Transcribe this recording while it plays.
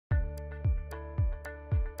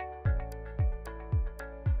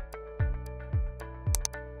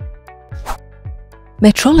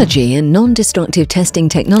Metrology and non-destructive testing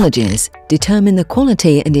technologies determine the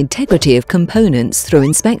quality and integrity of components through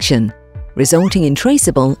inspection, resulting in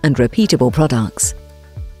traceable and repeatable products.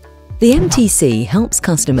 The MTC helps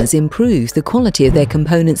customers improve the quality of their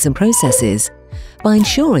components and processes by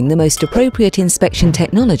ensuring the most appropriate inspection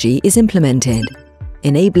technology is implemented,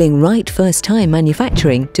 enabling right first-time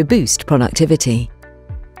manufacturing to boost productivity.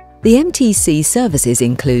 The MTC services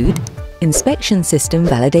include inspection system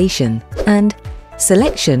validation and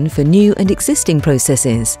selection for new and existing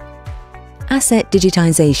processes, asset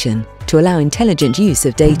digitization to allow intelligent use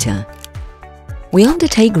of data. We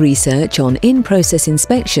undertake research on in-process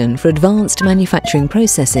inspection for advanced manufacturing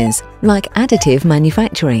processes like additive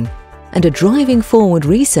manufacturing, and are driving forward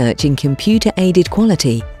research in computer-aided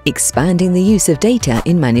quality, expanding the use of data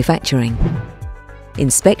in manufacturing.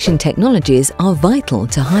 Inspection technologies are vital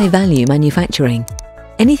to high-value manufacturing.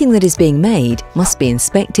 Anything that is being made must be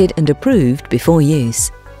inspected and approved before use.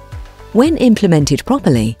 When implemented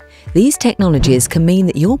properly, these technologies can mean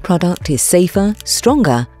that your product is safer,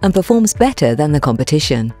 stronger, and performs better than the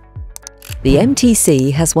competition. The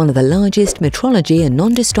MTC has one of the largest metrology and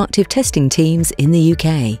non-destructive testing teams in the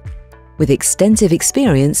UK, with extensive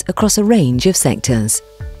experience across a range of sectors.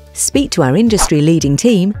 Speak to our industry-leading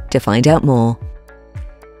team to find out more.